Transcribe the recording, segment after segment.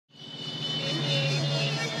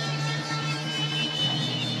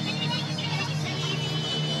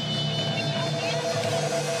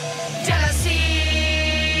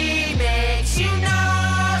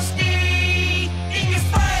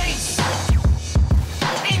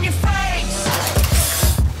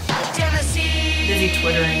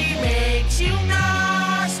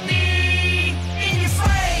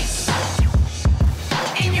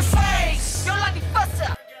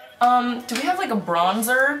Do we have like a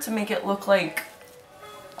bronzer to make it look like...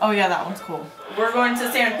 Oh yeah, that one's cool. We're going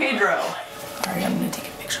to San Pedro. Alright, I'm gonna take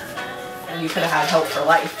a picture. And you could have had help for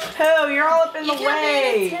life. Oh, you're all up in the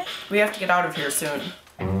way. We have to get out of here soon.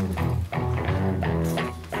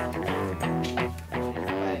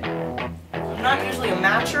 I'm not usually a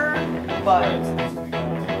matcher, but...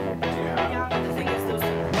 Yeah, the thing is those...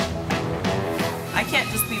 I can't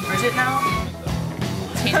just be Bridget now.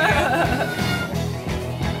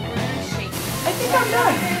 I think I'm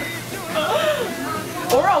done.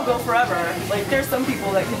 Or I'll go forever. Like, there's some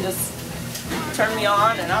people that can just turn me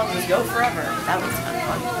on and I'll just go forever. That was kind of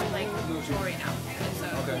fun. Like, right now. So,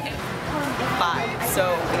 okay. 5.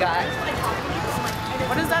 So we got,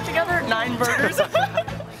 what is that together? 9 burgers?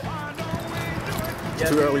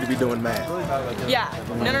 Too early to be doing math. Yeah.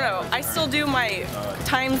 No. I still do my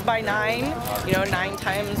times by 9. You know, 9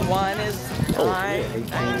 times 1 is 9. 9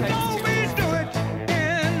 times 2.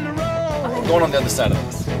 Going on the other side of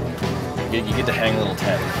this. You get to hang a little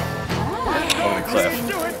tent over the cliff.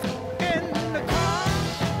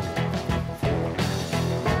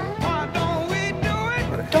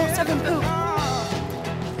 Don't step in poop.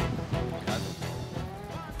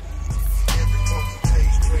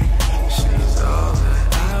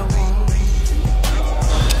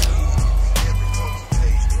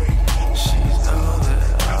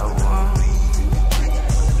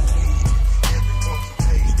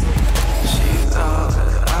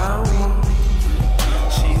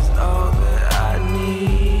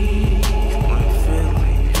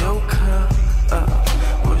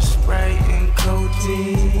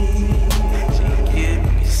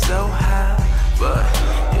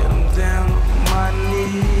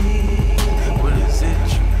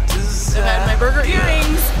 Burger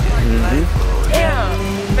earrings. Damn,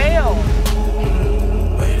 fail.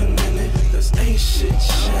 Wait a minute, this ain't shit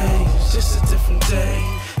changed. Just a different day.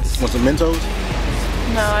 Want some Mentos?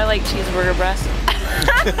 No, I like cheeseburger breast.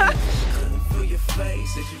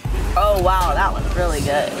 Oh wow, that was really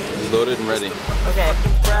good. Loaded and ready. Okay.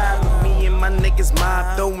 Me and my niggas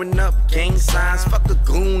mob throwing up gang signs. Fuck a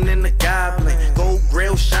goon and a goblin. Gold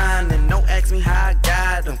grill shining. Don't ask me how I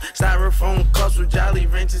got them. Styrofoam cups with jolly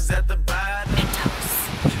wrenches at the bottom. Mentos,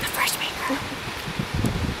 the fresh maker.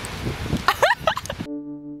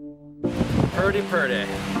 Purdy purdy.